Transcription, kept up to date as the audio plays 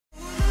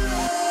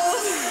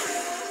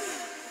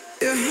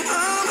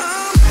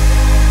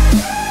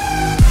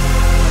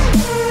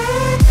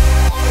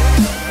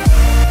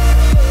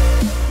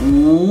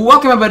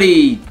welcome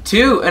everybody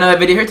to another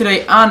video here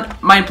today on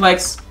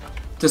Mineplex.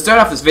 To start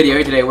off this video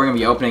here today, we're going to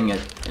be opening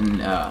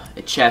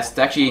a chest.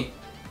 Actually,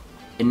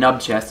 a nub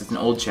chest. It's an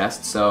old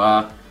chest.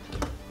 So,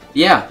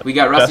 yeah, we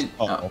got Rusty.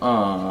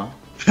 Oh,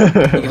 you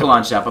can hold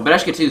on, Chef. But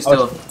Badeshka too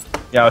still.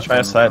 Yeah, I was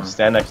trying to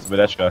stand next to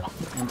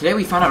Badeshka. And today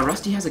we found out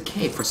Rusty has a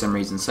cape for some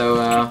reason.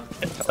 So,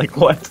 like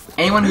what?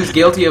 Anyone who's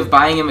guilty of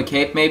buying him a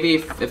cape, maybe,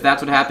 if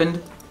that's what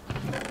happened.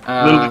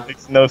 Literally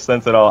makes no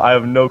sense at all. I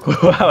have no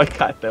clue how it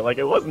got there. Like,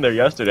 it wasn't there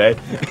yesterday.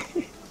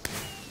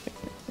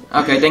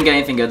 Okay, didn't get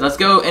anything good. Let's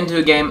go into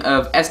a game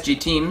of SG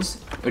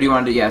teams. What do you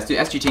want to do? Yeah, let's do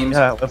SG teams.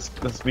 Yeah,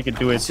 we could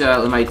do it.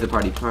 So, invite to the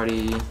party.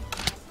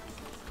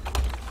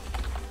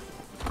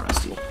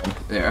 Rusty.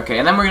 There, okay,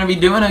 and then we're gonna be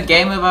doing a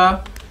game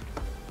of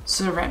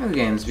survival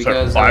games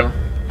because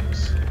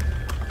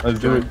let's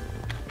do it.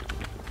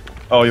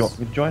 Oh, you want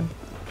me to join?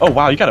 Oh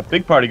wow, you got a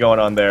big party going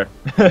on there.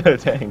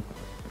 Dang.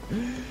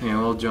 Here,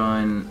 we'll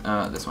join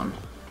this one.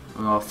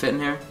 We all fit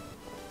in here?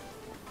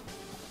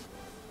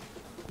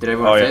 Did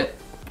everyone fit?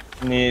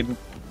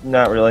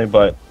 Not really,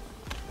 but...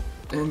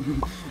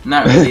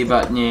 Not really,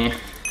 but yeah.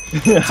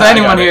 So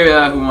anyone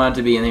here who wanted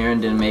to be in here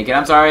and didn't make it,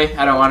 I'm sorry.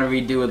 I don't want to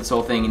redo this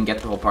whole thing and get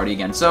the whole party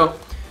again. So,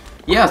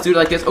 yeah, let's do it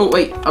like this. Oh,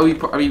 wait, are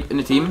we in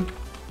a team?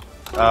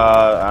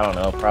 I don't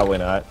know, probably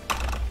not.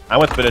 I'm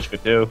with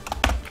Badeshka too.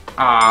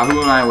 Ah,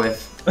 who am I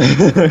with?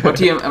 What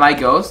team? Am I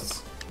Ghosts?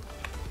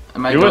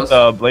 You're with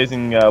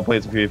Blazing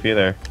PvP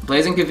there.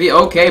 Blazing PvP?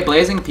 Okay,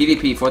 Blazing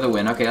PvP for the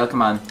win. Okay,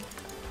 come on.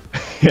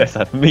 Yes,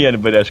 that's me and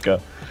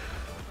Badeshka.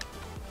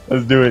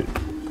 Let's do it.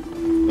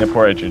 Yeah,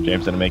 poor Richard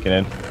James didn't make it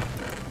in.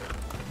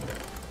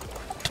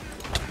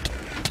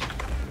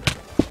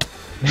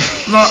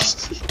 No.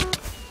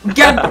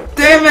 God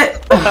damn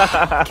it!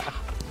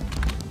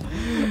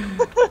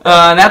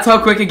 That's how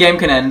quick a game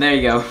can end. There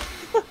you go.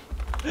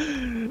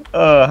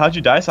 How'd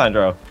you die,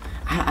 Sandro?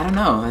 I don't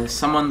know.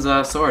 Someone's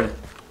sword.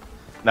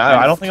 No,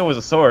 I don't think it was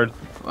a sword.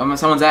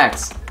 Someone's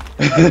axe.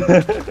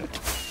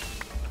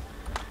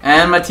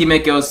 And my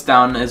teammate goes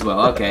down as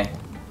well. Okay.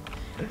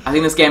 I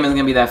think this game isn't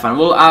gonna be that fun.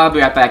 I'll be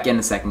right back in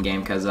the second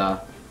game because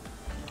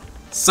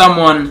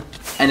someone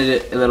ended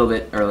it a little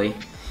bit early.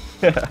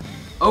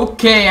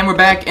 Okay, and we're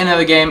back in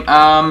another game.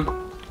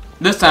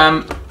 This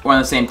time we're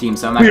on the same team,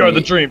 so I'm not. We are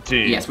the dream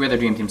team. Yes, we're the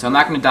dream team. So I'm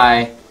not gonna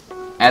die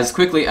as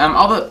quickly.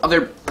 All the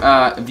other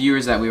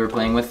viewers that we were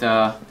playing with,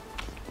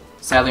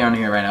 sadly aren't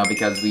here right now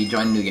because we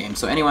joined a new game.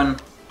 So anyone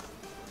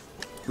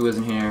who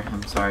isn't here,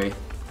 I'm sorry.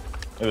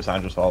 It was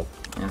Sandra's fault.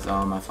 Yeah, it's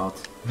all my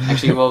fault.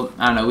 Actually, well,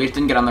 I don't know. We just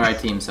didn't get on the right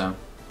team, so.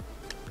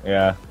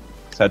 Yeah.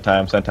 Sad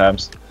times.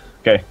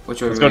 Okay.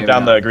 Let's go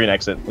down the green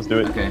exit. Let's do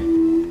it. Okay.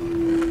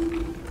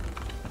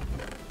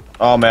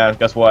 Oh man,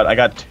 guess what? I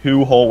got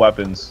 2 whole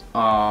weapons.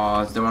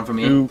 Oh, is there one for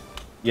me?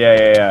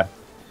 Yeah.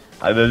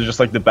 They're just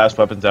like the best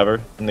weapons ever.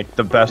 And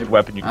the best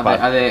weapon you can buy.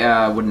 Are they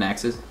wooden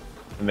axes?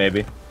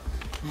 Maybe.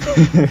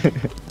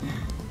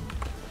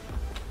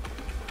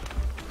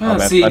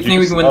 Let's see. You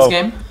think we can win this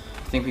game? You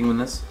think we can win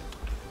this?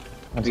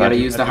 We gotta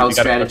use the house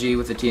strategy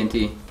with the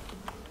TNT.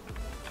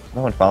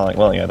 No one following.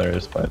 Well, yeah, there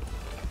is, but.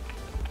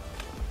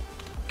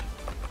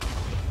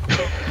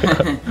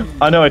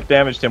 Oh no, it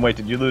damaged him. Wait,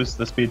 did you lose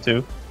the speed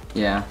too?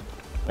 Yeah.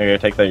 Okay,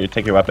 take that. You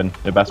take your weapon,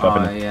 your best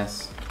weapon. Oh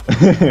yes.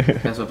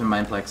 Best weapon,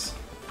 Mineplex.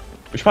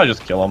 We should probably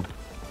just kill him.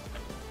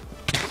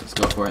 Let's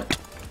go for it.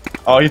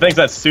 Oh, he thinks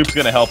that soup's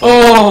gonna help him.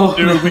 Oh!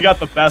 Dude, we got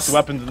the best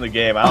weapons in the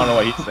game. I don't know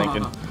what he's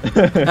thinking.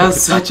 That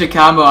was such a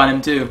combo on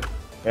him too.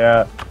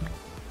 Yeah.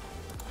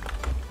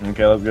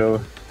 Okay, let's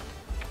go.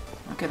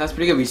 Okay, that's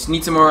pretty good. We just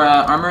need some more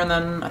armor and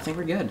then I think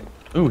we're good.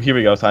 Ooh, here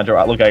we go,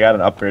 Sandro. Look, I got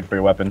an upgrade for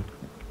your weapon.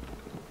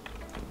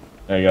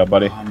 There you go,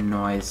 buddy. Oh,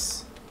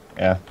 nice.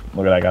 Yeah,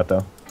 look what I got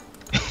though.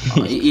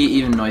 Oh,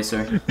 even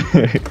nicer.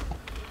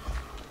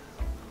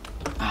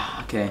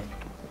 Okay.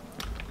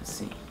 Let's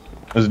see.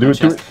 Let's do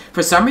it.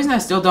 For some reason, I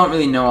still don't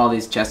really know all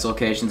these chest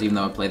locations, even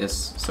though I play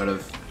this sort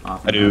of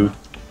often. I do.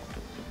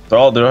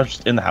 They're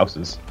just in the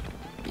houses.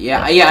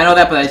 Yeah, I know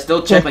that, but I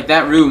still check like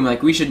that room.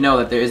 Like we should know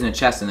that there isn't a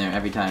chest in there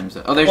every time.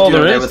 So, oh, there's dude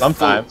over there with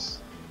sometimes.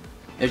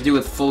 There's dude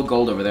with full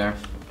gold over there.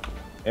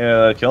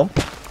 Yeah, kill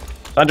him.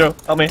 Sandro,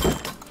 help me.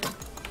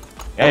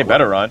 Yeah, he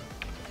better run.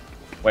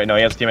 Wait, no,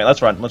 he has a teammate.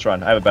 Let's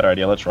run. I have a better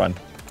idea. Let's run.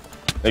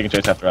 They can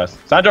chase after us.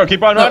 Sandro,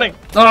 keep on running.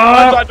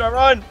 Run, Sandro,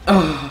 run.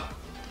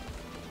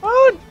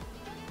 Run.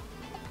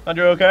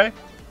 Sandro, okay?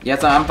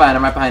 Yes, I'm fine.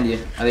 I'm right behind you.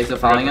 Are they still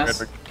following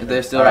us?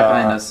 They're still right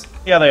behind us.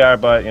 Yeah, they are,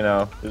 but you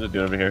know, there's a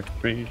dude over here.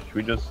 Should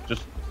we just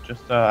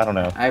I don't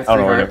know. I have 3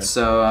 hearts,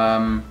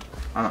 so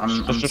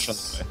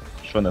just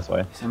run this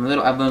way. I'm a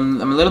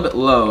little bit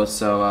low,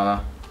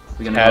 so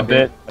we're gonna go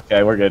here.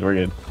 Okay, we're good.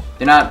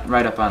 They're not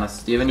right up on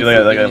us. Do you have any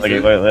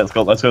food? Let's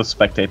go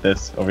spectate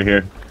this over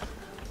here. Do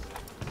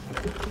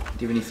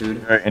you have any food?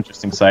 Very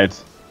interesting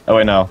sight. Oh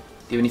wait, no.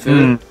 Do you have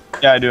any food?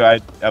 Yeah, I do. I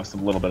have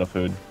some little bit of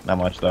food. Not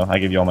much though. I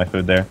give you all my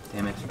food there.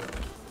 Damn it.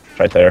 It's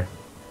right there.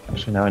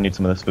 Actually, now I need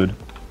some of this food.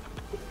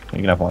 You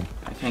can have one.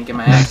 I can't get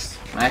my axe.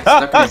 My axe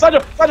is stuck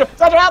in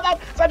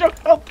Sandro,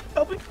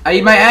 help me! I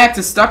need my axe.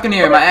 It's stuck in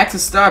here. My axe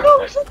is stuck.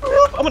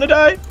 I'm gonna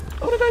die.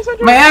 I wanna die,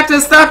 Sandro. My axe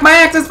is stuck! My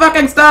axe is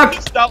fucking stuck!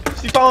 Stop!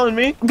 Is he following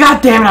me?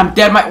 God damn it, I'm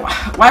dead.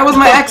 Why was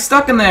my axe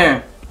stuck in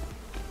there?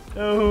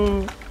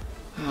 No.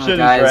 Oh, Shit,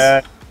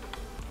 guys.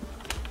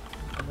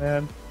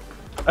 Man.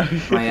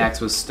 My axe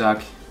was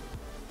stuck.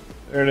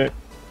 Earn it.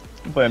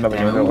 We'll play another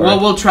game.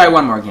 We'll try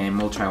one more game.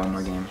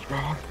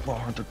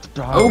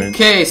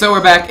 Okay, so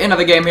we're back.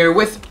 Another game here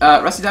with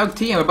Rustydogt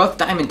T, and we're both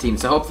diamond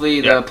teams. So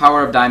hopefully the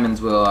power of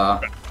diamonds will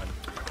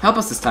help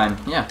us this time.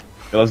 Yeah.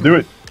 Okay, let's do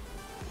it.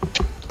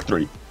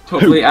 3.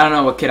 Hopefully, I don't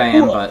know what kid I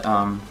am, but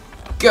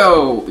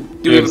go.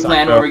 Do we have a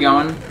plan where we're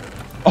going?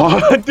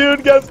 Oh,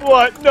 dude, guess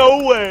what?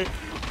 No way.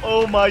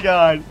 Oh my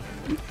God,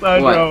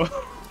 Sandro.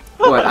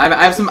 What?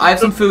 I have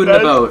some food in the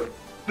boat.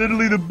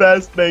 Literally the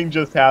best thing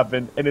just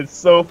happened, and it's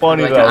so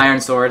funny like though. An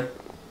iron sword.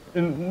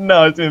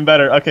 No, it's even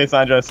better. Okay,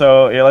 Sandro.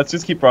 So yeah, let's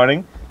just keep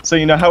running. So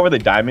you know how we're the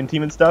diamond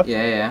team and stuff?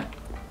 Yeah.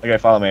 Okay,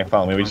 follow me.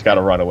 We just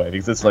gotta run away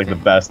because this is like the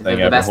best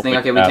thing ever. The best thing.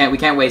 Okay, we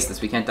can't waste this.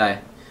 We can't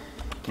die.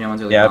 No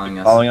one's really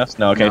following us.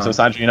 No. Okay, so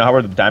Sandro, you know how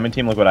we're the diamond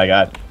team? Look what I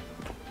got.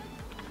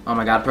 Oh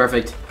my God,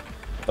 perfect.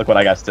 Look what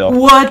I got still.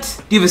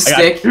 What? Do you have a stick?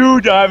 I got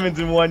 2 diamonds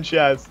in one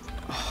chest.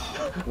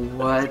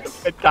 What?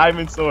 A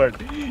diamond sword.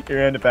 Here,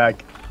 hand it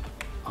back.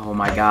 Oh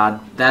my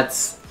God,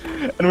 that's.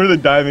 And we're the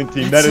diamond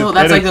team. That's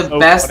like the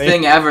best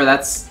thing ever.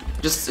 That's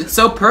just, it's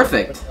so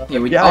perfect.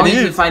 Yeah, all we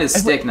need to find is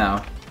stick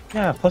now.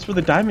 Yeah, plus we're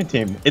the diamond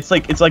team. It's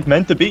like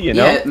meant to be, you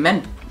know? Yeah,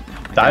 meant.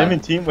 Oh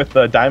diamond team with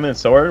the diamond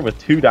sword with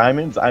 2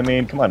 diamonds. I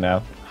mean, come on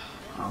now.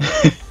 Oh.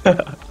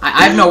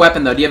 I have no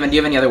weapon though. Do you have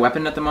any other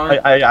weapon at the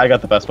moment? I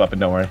got the best weapon.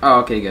 Don't worry. Oh,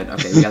 okay, good.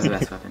 Okay, we got the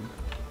best weapon.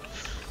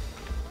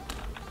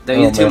 Don't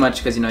use it too much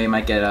because you know you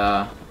might get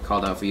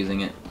called out for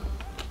using it.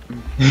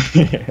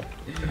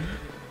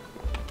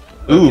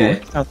 Ooh,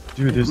 okay.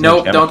 Dude,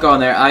 nope, don't go in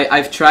there.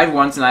 I've tried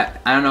once and I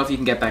don't know if you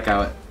can get back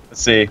out.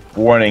 Let's see.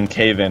 Warning,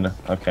 cave-in.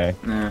 Okay.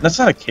 That's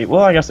not a cave.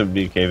 Well, I guess it would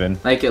be a cave-in.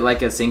 Like a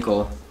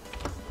sinkhole.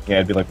 Yeah,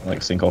 it'd be like a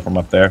sinkhole from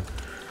up there.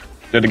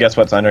 Dude, guess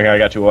what's under here? I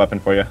got you a weapon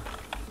for you.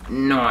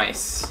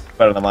 Nice.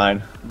 Better than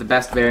mine. The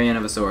best variant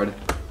of a sword.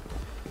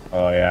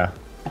 Oh yeah.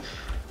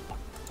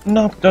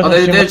 No. Oh,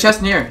 there's a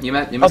chest near. You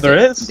missed there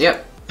it. is?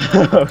 Yep.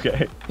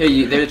 Okay.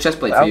 Here, there's a chest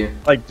plate for you.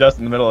 Like just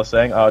in the middle of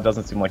saying, oh, it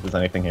doesn't seem like there's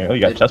anything here. Oh,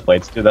 you got chest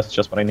plates, dude. That's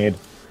just what I need.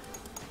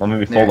 Let me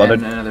be full loaded.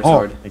 Another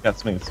sword. You got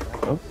smooth.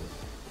 Oh,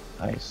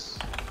 nice.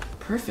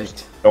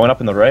 Perfect. Going up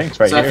in the ranks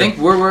right here. So I think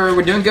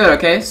we're doing good.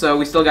 Okay, so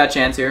we still got a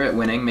chance here at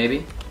winning,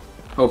 maybe.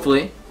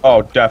 Hopefully.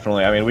 Oh,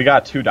 definitely. I mean, we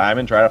got 2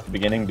 diamonds right off the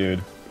beginning,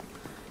 dude.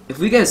 If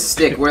we get a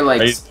stick, we're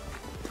like.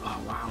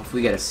 Oh wow! If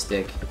we get a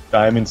stick.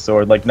 Diamond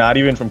sword, like not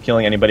even from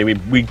killing anybody.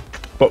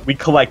 But we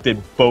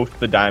collected both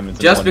the diamonds.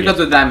 Just because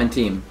we're the diamond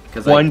team.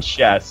 Like, one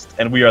chest,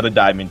 and we are the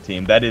diamond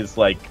team. That is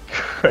like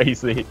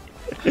crazy.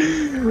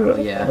 Oh,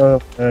 yeah.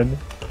 Oh man.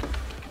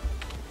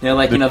 You know,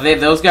 like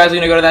those guys are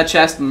gonna go to that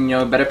chest,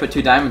 and better put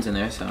 2 diamonds in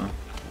there. So.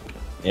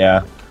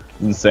 Yeah.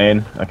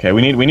 Insane. Okay,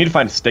 we need to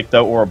find a stick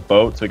though, or a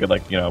boat, so we could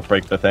like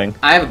break the thing.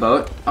 I have a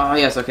boat. Oh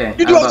yes, okay.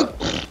 You do have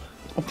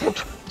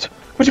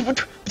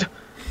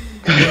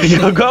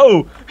a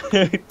go.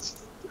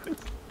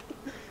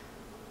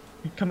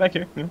 Come back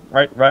here.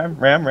 Right,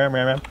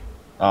 ram.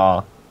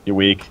 Aw, you're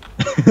weak.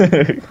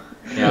 Yeah,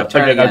 I'll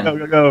try it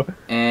again. Go.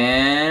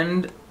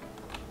 And.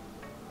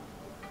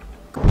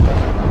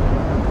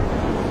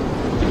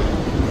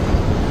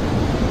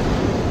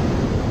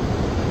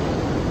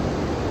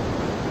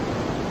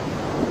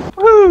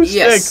 Woo!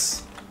 Yes.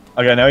 Stick.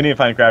 Okay, now we need to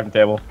find a crafting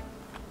table.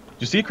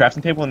 Did you see a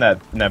crafting table in that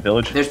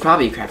village? There's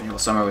probably a crafting table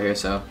somewhere over here.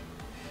 So.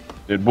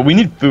 Dude, but we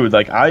need food.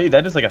 Like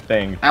that is like a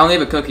thing. I only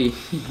have a cookie.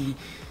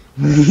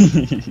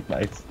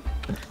 Nice.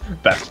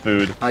 Best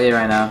food. I'll eat it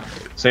right now.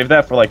 Save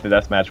that for like the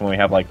deathmatch when we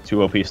have like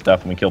 2 OP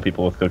stuff and we kill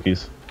people with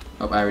cookies.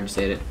 Oh, I already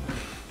said it.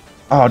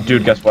 Oh,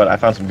 dude, guess what? I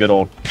found some good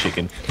old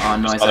chicken. Oh,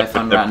 nice. I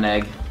found rotten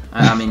egg.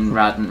 I mean,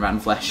 rotten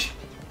flesh.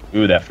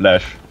 Ooh, that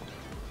flesh.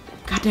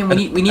 Goddamn,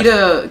 we need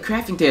a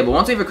crafting table.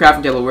 Once we have a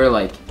crafting table, we're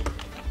like,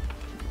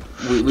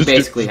 we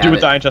basically have it. Do a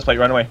dying chest plate.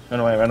 Run away.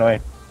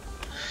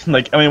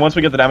 Like, I mean, once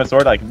we get the diamond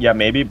sword, like, yeah,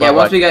 maybe. But yeah,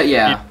 once we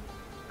get,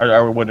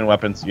 our wooden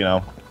weapons,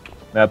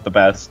 not the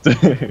best.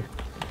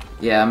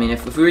 Yeah, I mean,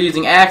 if we were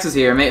using axes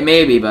here,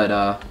 maybe,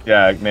 but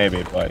yeah,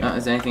 maybe, but.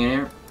 Is there anything in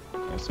here?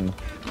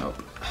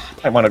 Nope.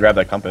 I want to grab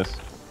that compass.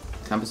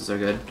 Compasses are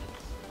good.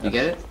 You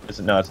get it?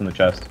 No, it's in the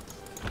chest.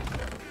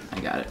 I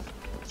got it.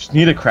 Just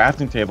need a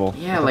crafting table.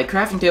 Yeah, like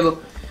crafting table.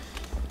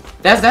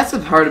 That's the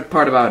hard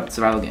part about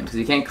survival games because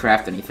you can't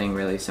craft anything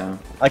really. So.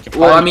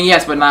 Well, I mean,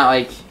 yes, but not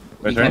like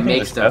you can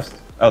make stuff.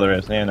 Chest? Oh, there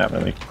is. Yeah, not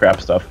really.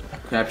 Crap stuff.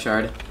 Crap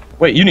shard.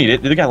 Wait, you need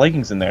it. They got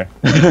leggings in there.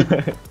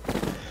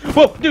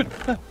 Whoa, dude!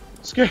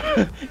 Scared.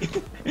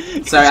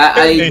 Sorry,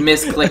 I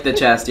misclicked the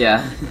chest.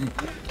 Yeah.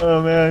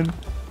 Oh man.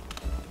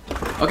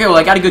 Okay, well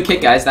I got a good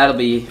kick, guys. That'll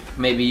be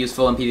maybe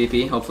useful in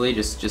PvP. Hopefully,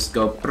 just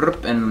go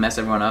and mess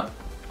everyone up.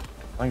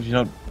 As long as you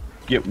don't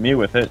get me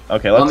with it.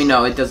 Okay, let's. Let me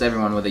know. It does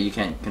everyone with it. You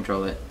can't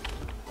control it.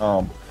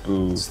 Oh,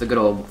 boo. It's the good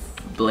old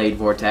blade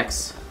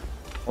vortex.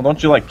 Well,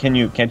 don't you like? Can't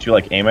you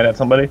like aim it at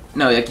somebody?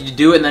 No, like you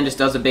do it and then just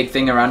does a big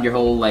thing around your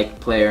whole like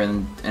player,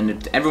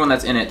 and everyone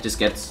that's in it just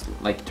gets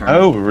like turned.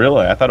 Oh,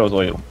 really? I thought it was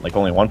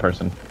only one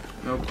person.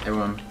 Nope,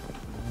 everyone.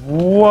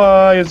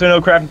 Why is there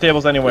no crafting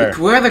tables anywhere?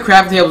 Where are the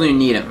crafting tables when you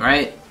need them,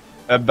 right?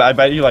 I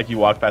bet you you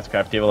walked past a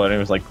crafting table and it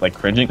was like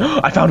cringing.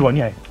 I found one,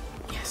 yay!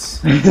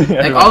 Yes.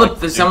 Like all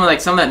the someone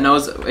that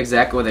knows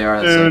exactly what they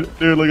are.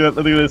 Dude, look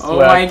at this. Oh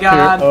my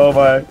god. Here. Oh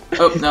my.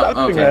 Oh no.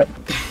 Okay.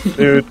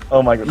 Dude,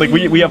 oh my god. Like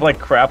we have like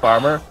crap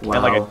armor Wow.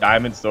 and like a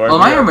diamond sword. Well,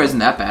 my armor isn't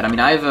that bad. I mean,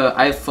 I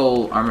have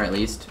full armor at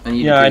least. And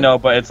you yeah, I know,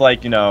 but it's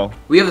like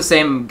we have the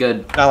same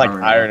good. Not like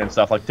armor iron and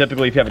stuff. Like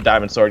typically, if you have a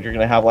diamond sword, you're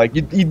gonna have like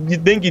you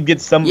think you'd get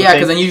some. Yeah,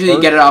 because then usually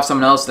you get it off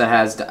someone else that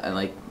has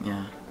like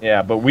yeah.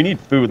 Yeah, but we need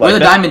food. We're Like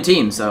the diamond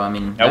team, so I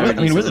mean. Yeah, we're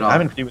the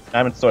diamond team with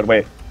diamond sword.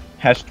 Wait,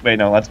 wait,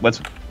 no, let's make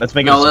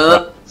it.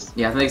 No,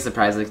 yeah, I think it's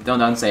surprise. Like,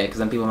 don't say it, because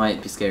then people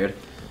might be scared.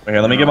 Okay,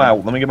 let me get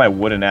my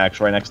wooden axe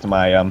right next to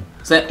my and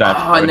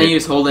then you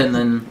just hold it, and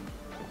then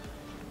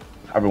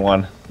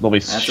everyone will be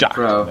that's shocked. a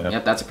pro. Man.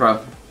 Yep, that's a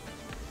pro.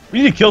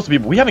 We need to kill some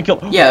people. We haven't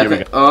killed. Yeah.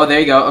 Okay. Oh, there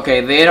you go. Okay,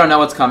 they don't know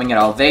what's coming at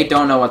all. They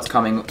don't know what's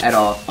coming at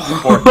all.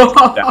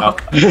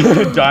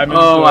 Diamond.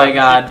 Oh my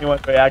god. You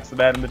want to axe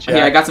that in the chat?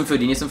 Okay, I got some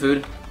food. You need some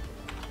food?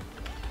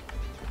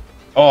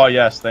 Oh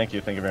yes, thank you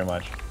very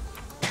much.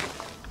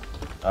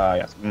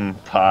 Yes,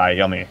 pie,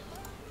 yummy.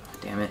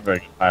 Damn it. Very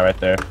good pie right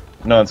there.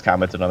 No one's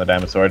commented on the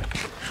diamond sword.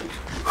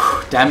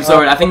 Diamond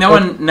sword. I think no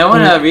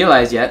one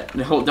realized yet.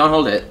 Don't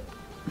hold it.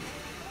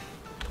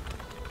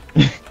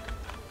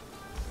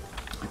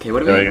 Okay,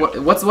 what do we?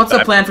 What's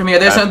the plan from here?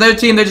 There's a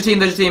team. There's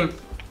a team.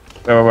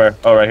 Where?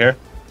 Oh, right here.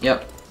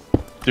 Yep.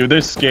 Dude,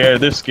 they're scared.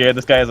 This guy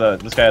has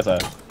a.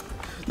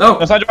 No.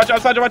 No, Sandra, watch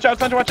out! Sandra, watch out!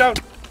 Sandra, watch out!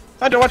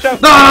 Sandra, watch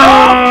out!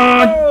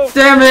 No!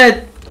 Damn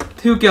it!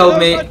 Who killed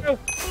me?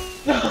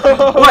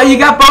 What? You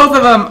got both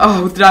of them!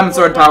 Oh, with the diamond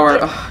sword power.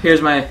 Oh,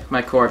 here's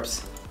my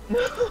corpse.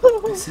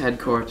 My sad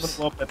corpse.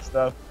 Blow up that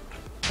stuff.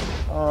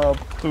 Oh,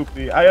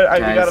 poopy. I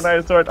got an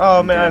iron sword.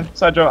 Oh man,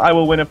 Sandra, I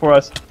will win it for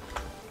us.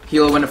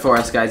 He'll win it for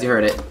us, guys. You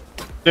heard it.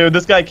 Dude,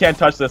 this guy can't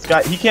touch this.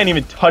 He can't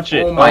even touch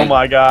it. Oh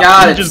my god.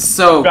 God, it's just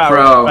so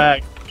pro.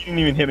 Right, he didn't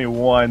even hit me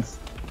once.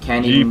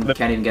 Can't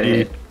even get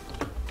it.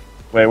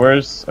 Wait,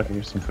 where's? Okay,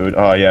 here's some food.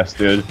 Oh yes,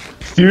 dude.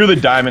 Through the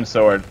diamond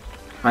sword.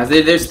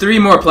 There's 3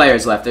 more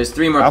players left. There's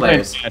 3 more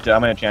players. I'm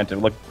gonna enchant it.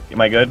 Look,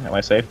 am I good? Am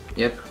I safe?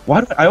 Yep.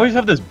 Why do I always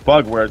have this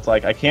bug where it's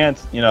like I can't,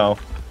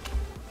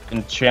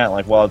 enchant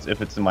like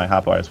if it's in my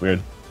hotbar? It's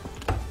weird.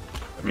 There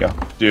we go.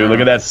 Dude, look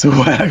at that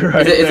swag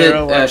right there. Is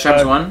it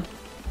Sharps 1?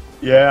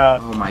 Yeah.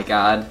 Oh my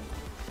god.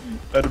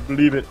 Better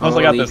believe it. Plus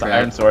I got this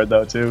iron sword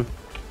though too.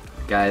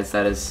 Guys,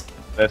 that is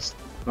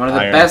one of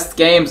the iron. best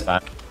games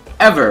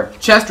ever.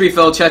 Chest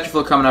refill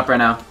coming up right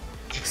now.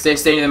 Stay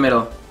near the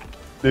middle.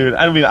 Dude,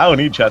 I mean, I don't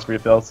need chest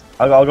refills.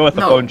 I'll go with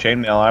the bone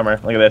chainmail armor.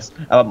 Look at this.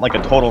 I'm like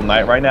a total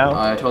knight right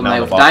now. Total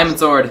knight with diamond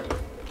sword.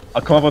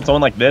 I'll come up with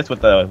someone like this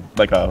with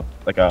like a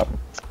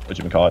what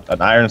you call it,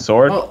 an iron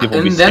sword. Well,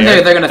 and then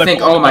they're gonna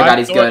think, oh my god,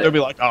 he's good. They'll be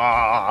like,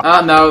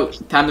 ah. Oh no,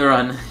 time to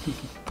run.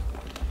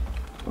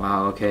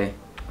 Wow. Okay,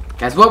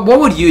 guys, what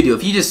would you do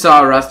if you just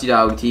saw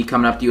Rustydogt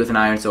coming up to you with an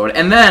iron sword,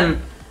 and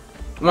then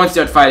once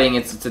you start fighting,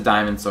 it's a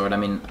diamond sword? I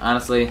mean,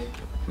 honestly,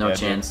 no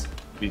chance.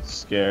 Be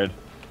scared.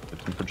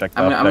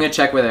 I'm gonna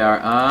check where they are.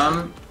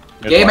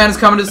 Gay Man's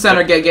coming to the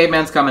center. Gay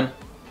Man's coming.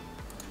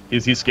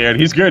 He's scared.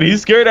 He's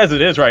scared as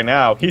it is right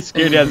now. He's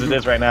scared as it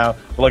is right now.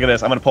 But look at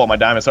this. I'm gonna pull out my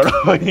diamond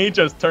sword. He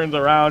just turns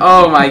around.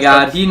 Oh my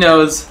god, he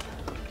knows.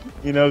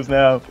 He knows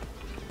now.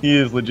 He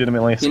is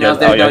legitimately scared. He knows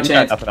there's no chance. You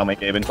got nothing on me,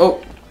 Gaben.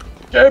 Oh.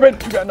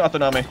 Gaben, you got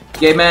nothing on me.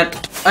 Gay Man.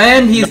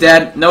 And he's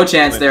dead. No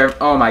chance there.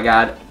 Oh my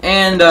god.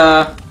 And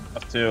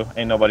Up 2.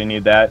 Ain't nobody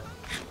need that.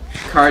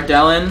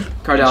 Cardellin.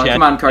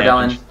 Come on,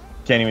 Cardellin.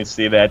 Can't even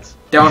see that.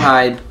 Don't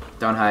hide.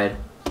 Don't hide.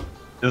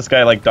 Is this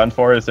guy like done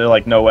for? Is there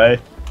like no way?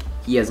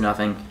 He has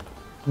nothing.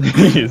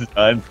 He's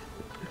done.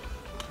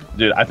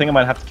 Dude, I think I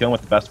might have to kill him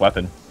with the best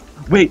weapon.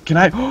 Wait, can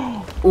I?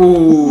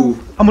 Ooh.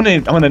 I'm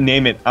gonna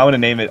name it. I'm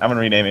gonna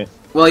rename it.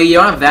 Well, you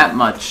don't have that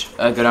much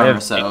good armor,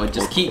 so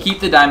just keep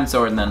the diamond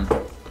sword and then.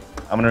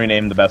 I'm gonna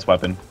rename the best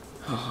weapon.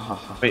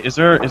 Wait, is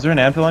there an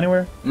anvil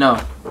anywhere?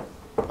 No.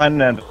 Find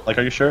an anvil. Like,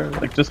 are you sure?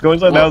 Like, just go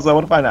inside the house. I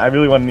want to find it. I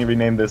really want to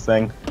rename this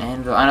thing.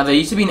 Anvil. I know there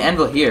used to be an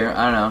anvil here.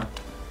 I don't know.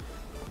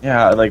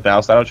 Yeah, like the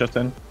house that I was just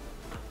in.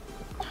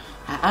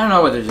 I don't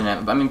know whether there's an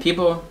anvil. I mean,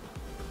 people.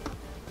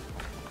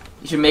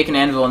 You should make an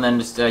anvil and then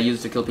just use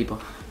it to kill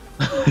people.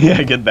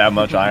 Yeah, get that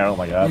much iron. Oh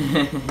my god.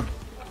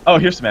 Oh,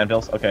 here's some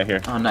anvils. Okay,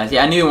 here. Oh, nice.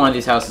 Yeah, I knew in one of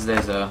these houses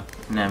there's an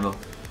anvil.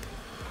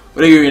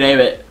 What do you rename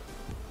it?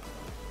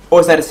 Or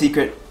is that a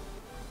secret?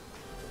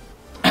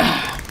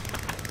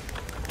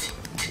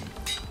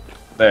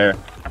 There.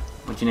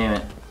 What'd you name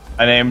it?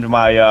 I named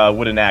my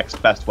wooden axe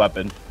best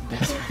weapon.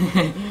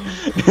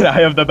 I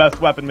have the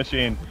best weapon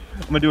machine.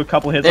 I'm gonna do a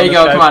couple hits. There you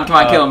go. Come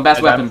on, kill him.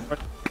 Best weapon.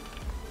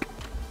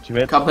 2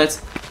 hits. Couple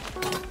hits.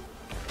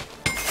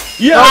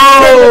 Yeah!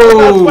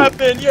 Oh! Best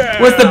weapon,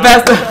 yeah! What's the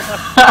best?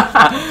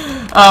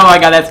 Oh my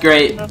god, that's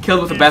great.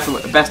 Killed with the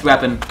best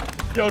weapon.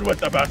 Dude with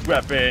the best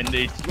weapon,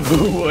 the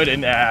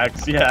wooden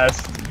axe, yes.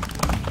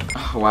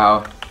 Oh,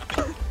 wow.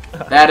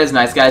 That is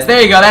nice, guys.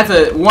 There you go. That's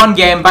a one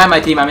game by my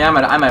team. I mean,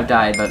 I might have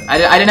died, but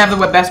I didn't have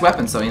the best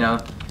weapon, so, you know.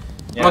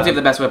 Yeah. Once you have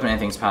the best weapon,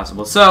 anything's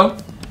possible. So,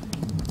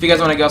 if you guys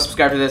want to go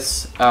subscribe to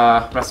this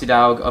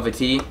Rustydogt of a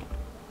T,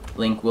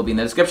 link will be in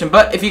the description.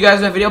 But if you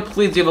guys like the video,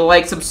 please leave a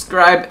like,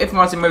 subscribe if you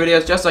want to see more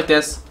videos just like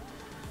this.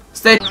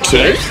 Stay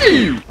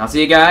tuned. I'll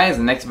see you guys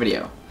in the next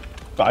video.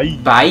 Bye.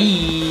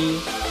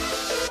 Bye.